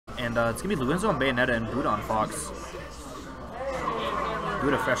and it's gonna be Lorenzo on Bayonetta and Buddha on Fox.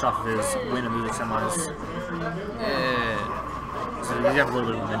 Buddha fresh off of his win in losing semis. Yeah. So he's gonna have a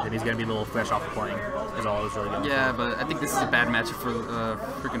little bit of momentum. He's gonna be a little fresh off of playing. Is all I was really going. Yeah, but I think this is a bad matchup for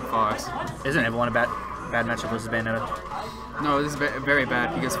freaking Fox. Isn't everyone a bad matchup versus Bayonetta? No, this is very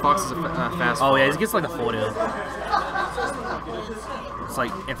bad because Fox is a fast. Oh yeah, he gets like the forward. It's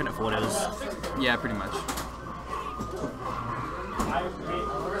like infinite forwards. Yeah, pretty much.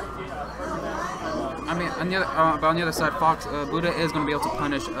 I mean, but on the other side, Buddha is going to be able to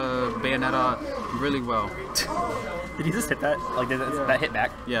punish Bayonetta really well. Did he just hit that? Like, did that hit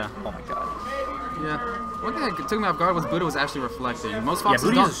back? Yeah. Oh my god. Yeah. One thing that took me off guard was Buddha was actually reflecting. Most Foxes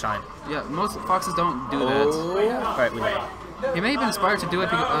Buddha don't. uses shine. Yeah, most Foxes don't do that. Alright, we know. He may have been inspired to do it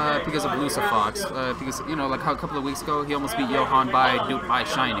because of Lusa Fox. Because, you know, like how a couple of weeks ago, he almost beat Johan by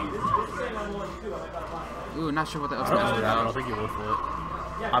shining. Ooh, not sure what the else was I about. don't think he would for it.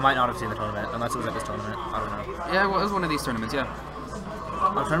 I might not have seen the tournament, unless it was at this tournament. I don't know. Yeah, well, it was one of these tournaments, yeah.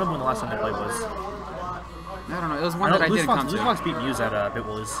 I'm trying to remember when the last time they played was. I don't know, it was one that I didn't come to. Loose Fox beat Muse at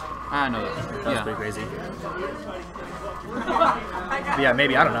Bitwars. I know that. That was pretty crazy. But yeah,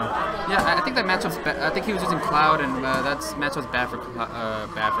 maybe, I don't know. Yeah, I think that matchup's I think he was using Cloud, and that matchup's bad for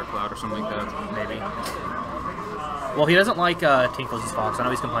Cloud or something like that. Maybe. Well, he doesn't like Tinkles' Fox. I know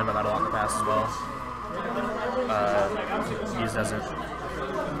he's complained about that a lot in the past as well. Muse doesn't.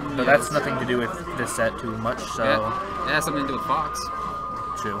 But that's nothing to do with this set too much, so... Yeah, it has something to do with Fox.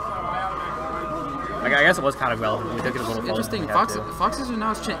 True. I guess it was kind of relevant. We took it a little interesting. Foxes are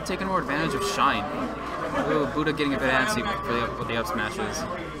now taking more advantage of Shine. Ooh, Buddha getting a bit antsy with the up smashes.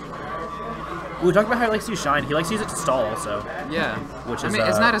 We talked about how he likes to use Shine. He likes to use it to stall also. Yeah. Which is, I mean,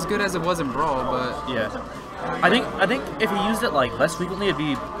 it's not as good as it was in Brawl, but... Yeah. I think if he used it like less frequently, it'd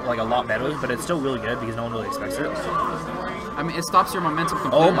be like a lot better, but it's still really good because no one really expects it. I mean, it stops your momentum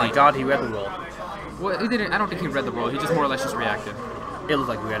completely. Oh my god, he read the roll. Well, he didn't. I don't think he read the roll. He just more or less just reacted. It looked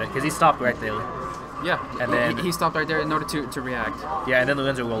like he read it because he stopped right there. Yeah, and then he stopped right there in order to react. Yeah, and then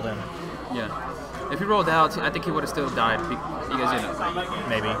Lorenzo rolled in. Yeah, if he rolled out, I think he would have still died because, you know,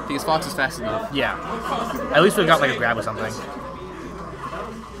 maybe because Fox is fast enough. Yeah, at least we got like a grab or something.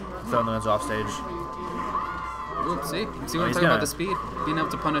 Throwing Lorenzo off stage. Ooh, see what I'm talking about? The speed, being able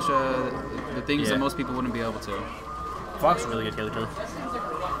to punish the things that most people wouldn't be able to. Fox is really good character.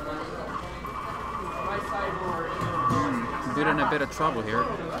 Buddha in a bit of trouble here.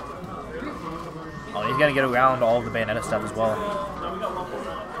 Oh, he's gonna get around all of the Bayonetta stuff as well.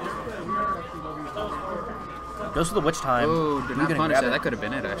 Goes for the witch time. Oh, did not punish that. That could have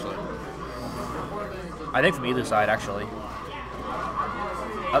been it, actually. I think from either side, actually.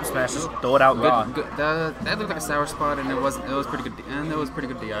 Up smash, just throw it out raw. That looked like a sour spot, and it was pretty good. And it was pretty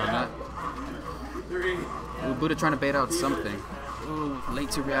good DI on that. Ooh, Buddha trying to bait out something. Ooh, late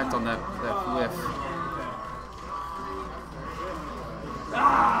to react on that whiff.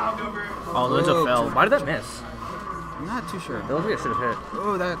 Oh, Lorenzo fell. Why did that miss? I'm not too sure. It looked like it should have hit.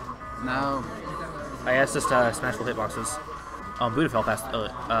 Oh, no. I guess just smashful hitboxes. Buddha fell past.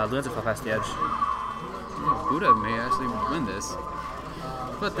 Lorenzo fell past the edge. Yeah, Buddha may actually win this.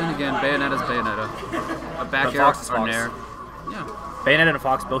 But then again, Bayonetta's Bayonetta. A back air or nair. Yeah. Bayonetta and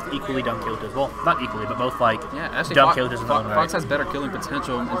Fox both equally dumb characters. Well, not equally, but both like dumb characters in their own right. Fox has better killing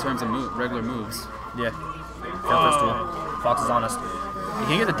potential in terms of regular moves. Yeah. First tool. Fox is honest. You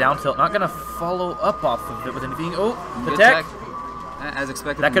can get the down tilt. Not gonna follow up off of it with anything. Oh, the tech. As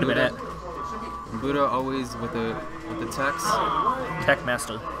expected. That could have been it. Buddha always with the techs. Tech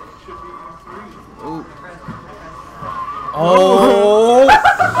master. Ooh. Oh!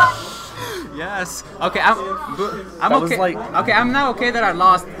 Yes. Okay, I'm okay. Okay, I'm not okay that I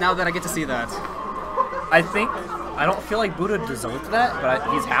lost. Now that I get to see that. I don't feel like Buddha deserved that, but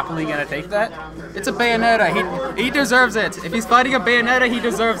he's happily gonna take that. It's a Bayonetta. He deserves it. If he's fighting a Bayonetta, he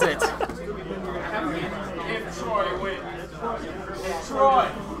deserves it.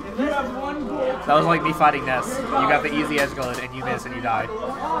 That was like me fighting Ness. You got the easy edge guard and you miss and you die.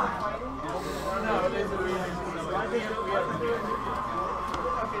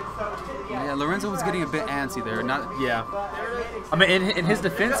 Yeah, Lorenzo was getting a bit antsy there. Yeah. I mean, in his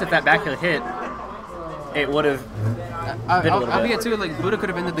defense, if that back hill hit, it would have been a little I'll bit. be too. Like Buddha could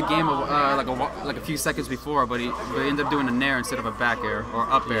have ended the game like a few seconds before, but he ended up doing a nair instead of a back air or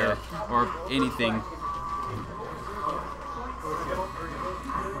up air or anything.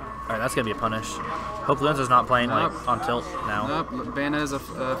 Alright, that's gonna be a punish. Hope Lorenzo's not playing like on tilt now. Nope, Bayonetta's a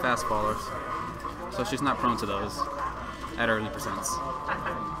fast faller, so she's not prone to those at early percents.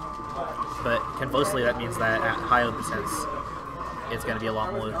 But conversely, that means that at higher percents, it's gonna be a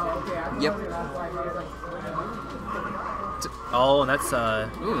lot more. Yep. Oh, and that's Ooh,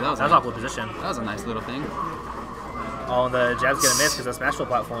 that was that's nice. awkward position. That was a nice little thing. Oh, and the jab's gonna miss because the Smashville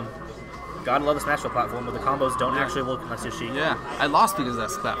platform. Gotta love the Smashville platform, but the combos don't actually work unless you're Sushi. Yeah, I lost because of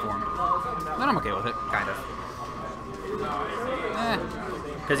that platform. But I'm okay with it. Kind of. Eh.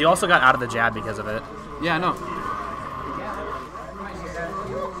 Because you also got out of the jab because of it. Yeah, I know.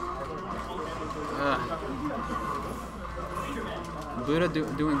 Buddha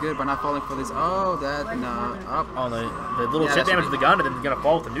doing good by not falling for this. Oh, that, no. Up. Oh, the little chip damage to the gun, and then gonna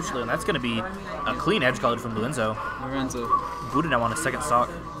fall with the neutral, and that's gonna be a clean edge colored from Lorenzo. Buddha now on his second stock.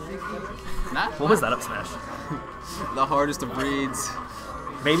 What was that up smash? The hardest of breeds.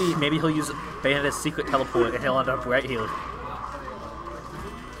 Maybe he'll use Bayonetta's secret teleport, and he'll end up right here.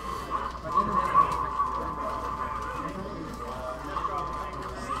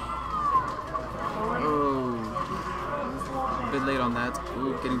 A bit late on that.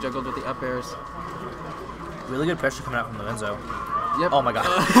 Ooh, getting juggled with the up airs. Really good pressure coming out from Lorenzo. Yep. Oh my god.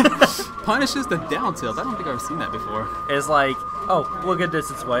 Punishes the down tilt. I don't think I've seen that before. It's like, oh, we're a good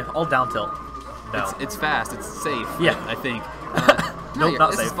distance away. All down tilt. No. It's fast. It's safe. Yeah. I think. Nope,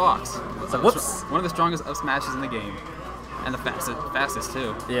 not this safe. Is Fox. It's like, whoops. One of the strongest up smashes in the game. And the fastest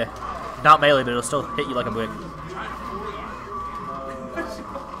too. Yeah. Not melee, but it'll still hit you like a brick.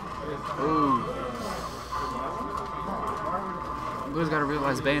 Ooh. You guys gotta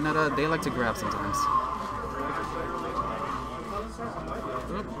realize Bayonetta, they like to grab sometimes.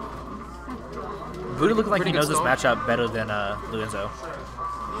 Buddha looking like Pretty he knows good this stall. matchup better than Lorenzo.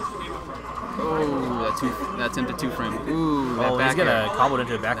 Oh, that attempted two frame. Ooh, that Oh, back he's gonna air. combo it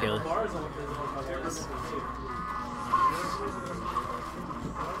into a back air.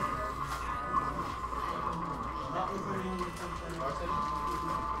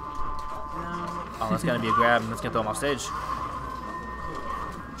 Oh, that's gonna be a grab, and that's gonna throw him off stage.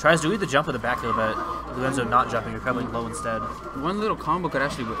 Tries to lead the jump with a back heel, but Lorenzo not jumping, recovering low instead. One little combo could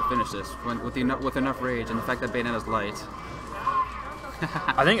actually finish this with enough rage, and the fact that Bayonetta's light.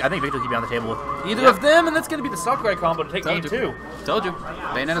 I think Victor will keep it on the table with either of them, and that's gonna be the Sakurai combo to take game 2. Told you.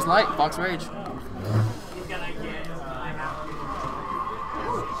 Bayonetta's light, Fox rage.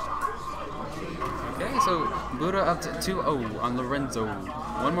 Okay, so Buddha up to 2-0 on Lorenzo.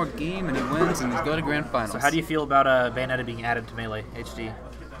 One more game and he wins, and he's going to grand finals. So how do you feel about Bayonetta being added to Melee HD?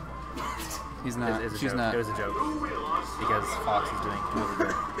 He's not. It's a She's joke. not. It was a joke because Fox is doing really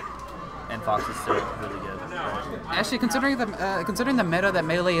good, and Fox is still really good. Actually, considering the meta that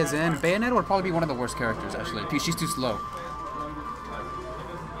Melee is in, Bayonetta would probably be one of the worst characters. Actually, because she's too slow.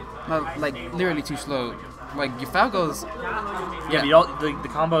 Like literally too slow. Like Falco's. Yeah, but the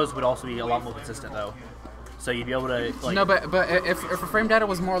combos would also be a lot more consistent though. So you'd be able to like. No, but if her frame data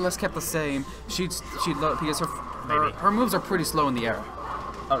was more or less kept the same, she'd low because her moves are pretty slow in the air.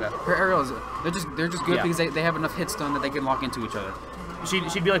 Okay. Her aerials, they're just good Yeah. because they have enough hits done that they can lock into each other.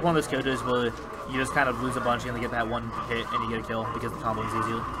 She'd be like one of those characters where you just kind of lose a bunch and you get that one hit and you get a kill because the combo is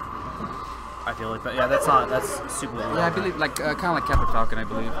easier. I feel like, but yeah, that's super. Yeah, I believe kind of like Captain Falcon, I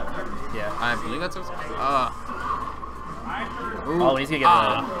believe. Yeah. I believe that's what. Oh, he's gonna get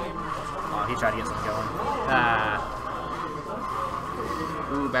the. Oh, he tried to get something going.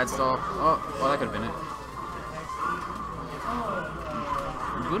 Ooh, bad stall. Oh, well, that could have been it.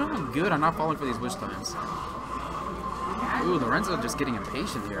 Good on not falling for these wish times. Ooh, Lorenzo just getting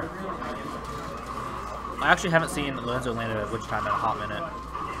impatient here. I actually haven't seen Lorenzo land a witch time in a hot minute.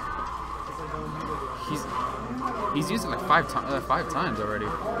 He's used it like five times already.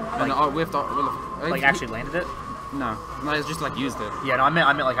 And Like actually landed it? No, it's just like used it. Yeah, no, I meant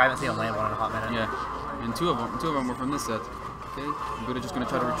like I haven't seen him land one in a hot minute. Yeah, and two of them were from this set. Okay, Buddha just gonna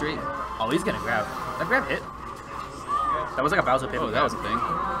try to retreat. Oh, he's gonna grab. That grab hit. That was like a Bowser pivot. Oh, that was a thing.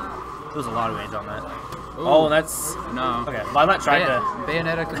 There was a lot of range on that. Ooh. Oh, that's No. okay. Well, I'm not trying to.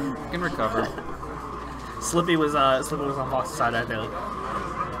 Bayonetta can recover. Slippy was on Fox's side right there.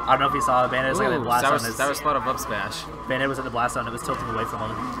 I don't know if you saw Bayonetta was like the blast on his. Sour spot of up smash. Bayonetta was at the blast zone. It was tilting away from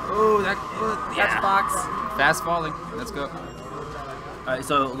him. Oh, that's Fox. Fast falling. Let's go.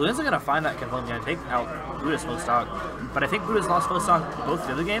 So Lorenzo gonna find that confirmed, gonna take out Buddha's full stock, but I think Buddha's lost full stock both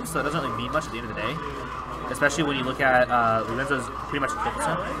the other games, so it doesn't really mean much at the end of the day. Especially when you look at Lorenzo's pretty much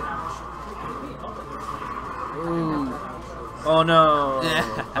 50%. Ooh. Oh no.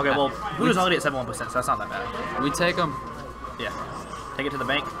 Okay, well Buddha's already at 71%, so that's not that bad. We take him. Yeah. Take it to the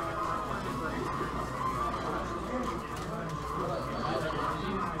bank.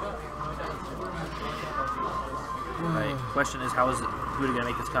 Right. Question is, how is Buddha gonna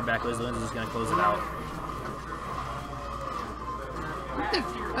make this comeback? Or is Lorenzo just gonna close it out?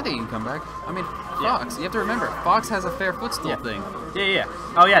 I think he can come back. I mean, Fox. You have to remember, Fox has a fair footstool thing. Yeah.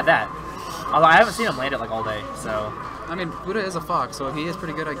 Oh yeah, that. Although I haven't seen him land it like all day, so I mean, Buddha is a fox, so he is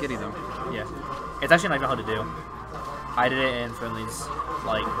pretty good at getting them. Yeah. It's actually not even hard to do. I did it in friendlies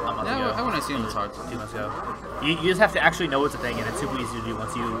like a month ago. I wouldn't assume it's hard. 2 months ago. You just have to actually know it's a thing, and it's super easy to do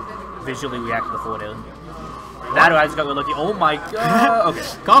once you visually react to the forward air. That or I just got really lucky. Oh my god! Okay.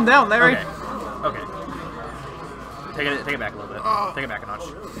 Calm down, Larry! Okay. Take it back a little bit. Take it back a notch.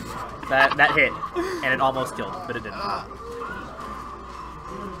 That hit, and it almost killed, but it didn't. I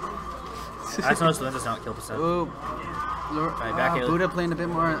just noticed Lorenzo's not kill percent. Ooh. Right, back Buddha playing a bit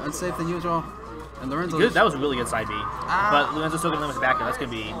more unsafe than usual. And Lorenzo. Good, that was a really good side B. But Lorenzo's still going to limit the back air. That's going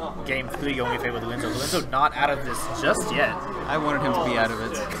to be game 3 going in favor of Lorenzo. Lorenzo not out of this just yet. I wanted him to be out of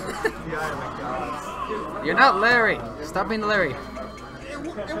it. You're not Larry. Stop being Larry. It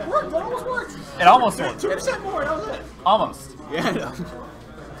worked. It almost worked. It almost worked. 2% more. That was it. Almost. Yeah.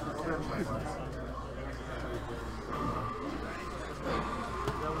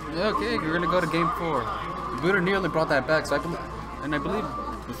 Okay, we're gonna go to game 4. Buddha nearly brought that back, so I believe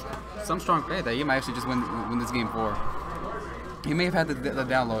with some strong faith that he might actually just win this game 4. He may have had the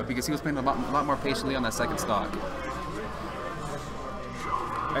download because he was playing a lot more patiently on that second stock.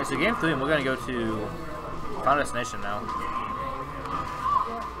 All right, so game 3, and we're gonna go to Final Destination now.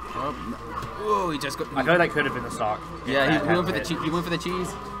 Oh, he just got. I feel like that could have been the stock. Yeah, he went for the cheese. He went for the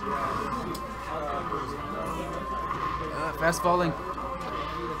cheese. Fast falling.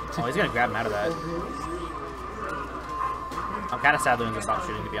 Oh, he's gonna grab him out of that. I'm kind of sad Lorenzo stopped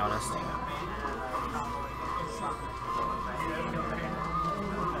shooting, to be honest.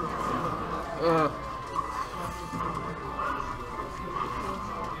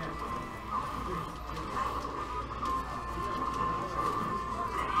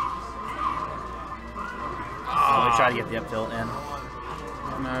 Try to get the up tilt in.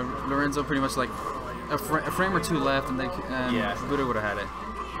 Lorenzo pretty much like a frame or two left, and yeah. Buddha would have had it.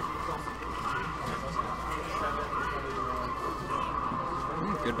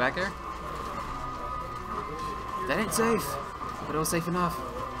 Good back air. That ain't safe, but it was safe enough.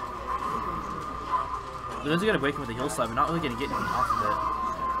 Lorenzo gonna break him with the heel slide, but not really gonna get him off of it.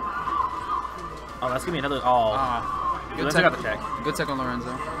 Oh, that's gonna be another. Oh, Lorenzo got the tech. Good tech on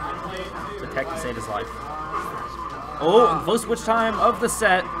Lorenzo. The tech to save his life. Oh, close switch time of the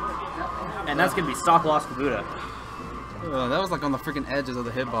set, and that's gonna be stock loss for Buddha. That was like on the freaking edges of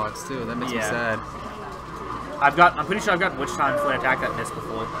the hitbox too. That makes me sad. I'm pretty sure I've got witch time for an attack that missed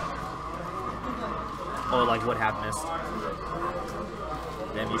before, or like would have missed.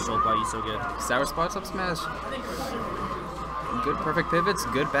 Damn, you sold by you so good. Sour spots up smash. Good perfect pivots.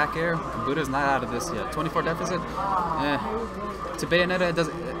 Good back air. Buddha's not out of this yet. 24 deficit. To Bayonetta, it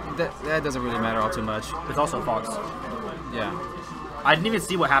doesn't. That doesn't really matter all too much. It's also a fox. Yeah. I didn't even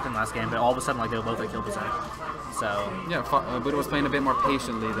see what happened last game, but all of a sudden, like they were both at kill percent. So yeah, Buddha was playing a bit more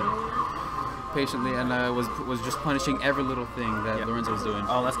patiently and was just punishing every little thing that Lorenzo was doing.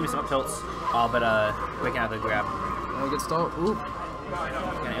 Oh, that's gonna be some up tilts. Oh, but breaking out of the grab. Good stall. Ooh.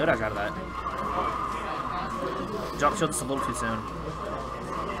 Gonna air dodge out of that. Jump shield just a little too soon.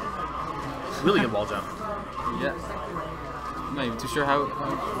 Really good wall jump. Yeah. I'm not even too sure how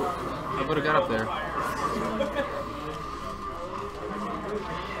Buddha got up there.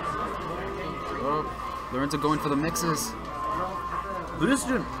 Oh, Lorenzo going for the mixes. Buddha's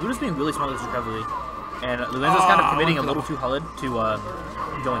being really smart with his recovery, and Lorenzo's kind of committing a little too hard to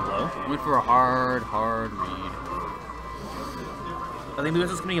going low. Went for a hard read. I think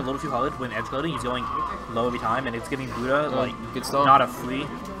Lorenzo's committing a little too hard when edge loading. He's going low every time, and it's giving Buddha like good stall. Not a free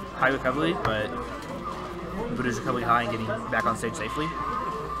high recovery, but Buddha's recovering high and getting back on stage safely.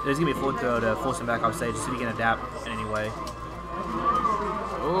 There's gonna be a forward throw to force him back off stage, so he can adapt in any way.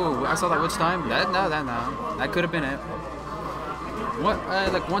 Oh, I saw that witch time. No. That could have been it. What?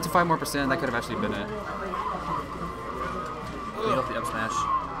 Like 1 to 5% more. That could have actually been it. Clean up the up smash.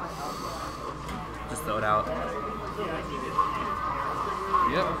 Just throw it out.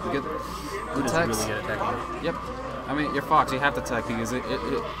 Yep. Good. Buddha's really good at attacking. Yep. I mean, you're Fox. You have to tech because his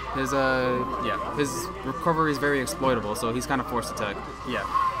recovery is very exploitable, so he's kind of forced to tech. Yeah.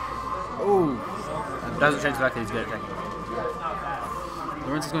 Oh. Doesn't change the fact that he's good at attacking.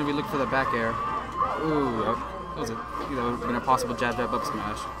 Lorenzo's going to be looking for the back air. Ooh, that was that would have been a possible jab up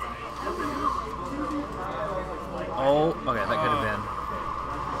smash. Oh, okay, that could have been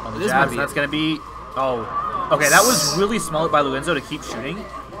on the jabs. That's going to be. Oh, okay, that was really smart by Lorenzo to keep shooting,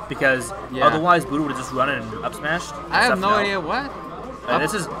 because otherwise Buddha would have just run it and up smashed. I have no idea what.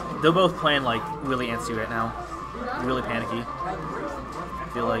 They're both playing like really antsy right now, really panicky. I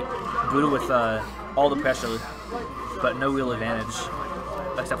feel like Buddha with all the pressure, but no real advantage,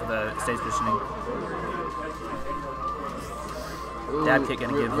 except for the stage positioning. Dab kick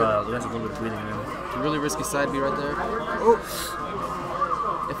gonna give Lorenzo a little bit of breathing room. Really risky side B right there. Oh!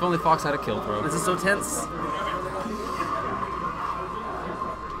 If only Fox had a kill throw. This is so tense.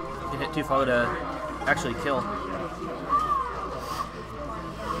 You hit too far to actually kill.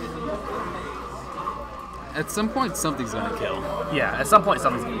 At some point, something's gonna kill. Yeah, at some point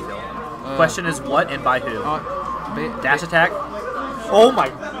something's gonna kill. Question is what and by who? Dash attack? Oh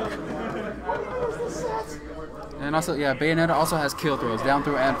my! And also, yeah, Bayonetta also has kill throws, down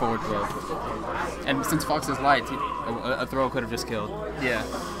throw and forward throw. And since Fox is light, a throw could have just killed. Yeah.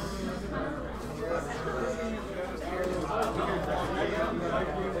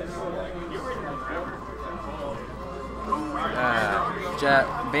 Jab,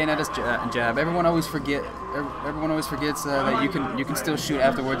 Bayonetta's jab. Everyone always forgets that you can still shoot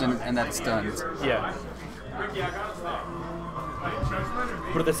afterwards and that stuns. Yeah.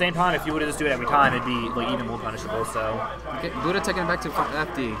 But at the same time, if you were to just do it every time, it'd be like even more punishable. So. Okay, Buddha taking it back to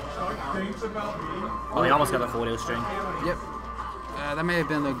FD. Oh, he almost got the forward string. Yep. That may have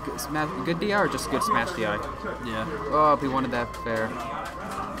been a good DI or just a good smash DI. Yeah. Oh, he wanted that fair.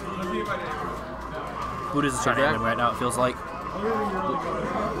 Buddha's just trying to end him right now. It feels like.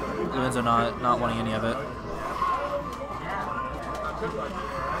 Lorenzo not wanting any of it.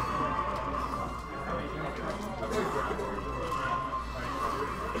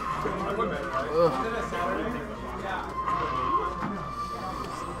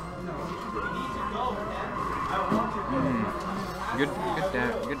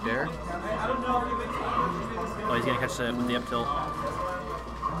 Good dare. Oh, he's gonna catch it with the up tilt.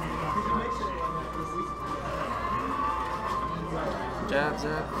 Jabs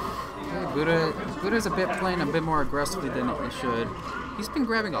up. Okay, Buddha's playing a bit more aggressively than he should. He's been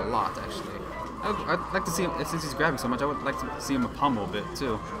grabbing a lot, actually. I'd like to see him, since he's grabbing so much, I would like to see him pummel a bit,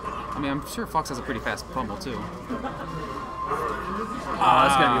 too. I mean, I'm sure Fox has a pretty fast pummel, too.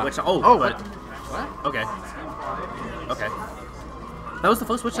 That's gonna be which. Oh, but. What? Okay. Okay. That was the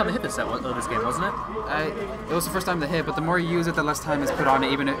first switch on the hit this game, wasn't it? It was the first time to hit, but the more you use it, the less time is put on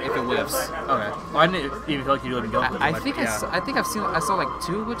it, even if it whiffs. Okay. Well, I didn't even feel like you didn't go. I think I saw like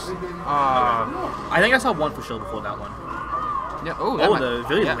 2, which. I think I saw 1 for sure before that one. Yeah. The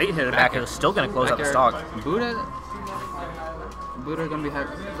really late hitter back is still gonna close out the stock. Buddha gonna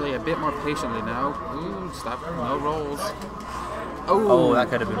play a bit more patiently now. Ooh, stop! No rolls. Oh, that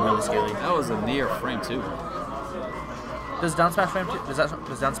could have been really scary. That was a near frame 2. Does down smash frame 2?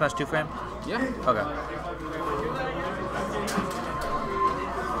 Does down smash 2 frame? Yeah. Okay.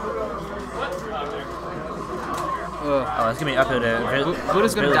 Oh, that's gonna be up there.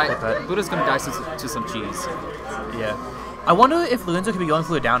 Buddha's gonna die to some cheese. Yeah. I wonder if Lorenzo could be going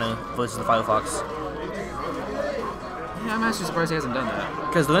for a downer versus the Firefox. Yeah, I'm actually surprised he hasn't done that.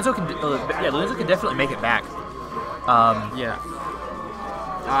 Because Lorenzo can definitely make it back. Yeah.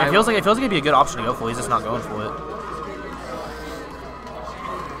 It feels like it'd be a good option to go for. He's just not going for it.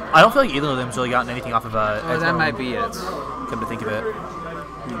 I don't feel like either of them's really gotten anything off of that might be it. Come to think of it.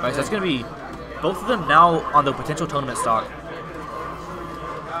 Alright, so it's gonna be both of them now on the potential tournament stock.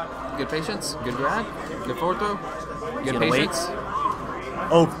 Good patience, good grab, good forward throw, good patience.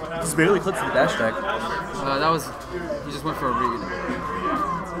 Oh, just barely clips the dash deck. He just went for a read.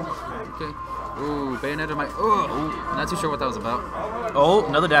 Okay. Ooh, Bayonetta might. Oh, not too sure what that was about. Oh,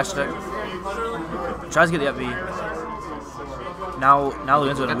 another dash deck. Tries to get the up B. Now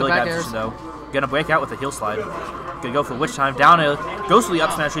Lorenzo in a really bad position though. Gonna break out with a heel slide. Gonna go for witch time. Down air. Goes for the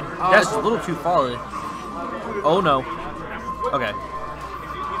up smash. That's just a little too far. Oh no. Okay.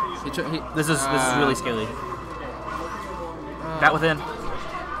 This is really scary. Bat within.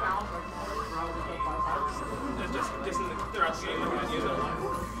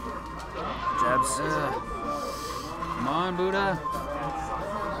 Jabs. Come on, Buddha.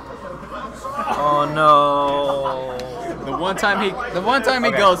 Oh no. The one time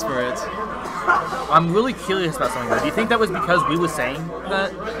he goes for it. I'm really curious about something though. Do you think that was because we were saying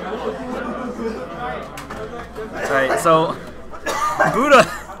that? Alright, so Buddha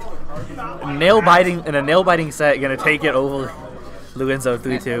nail biting set gonna take it over Lorenzo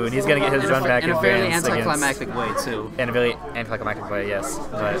 3-2, and he's gonna get his run back in a fairly anticlimactic way too. In a very anticlimactic way, yes.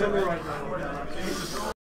 But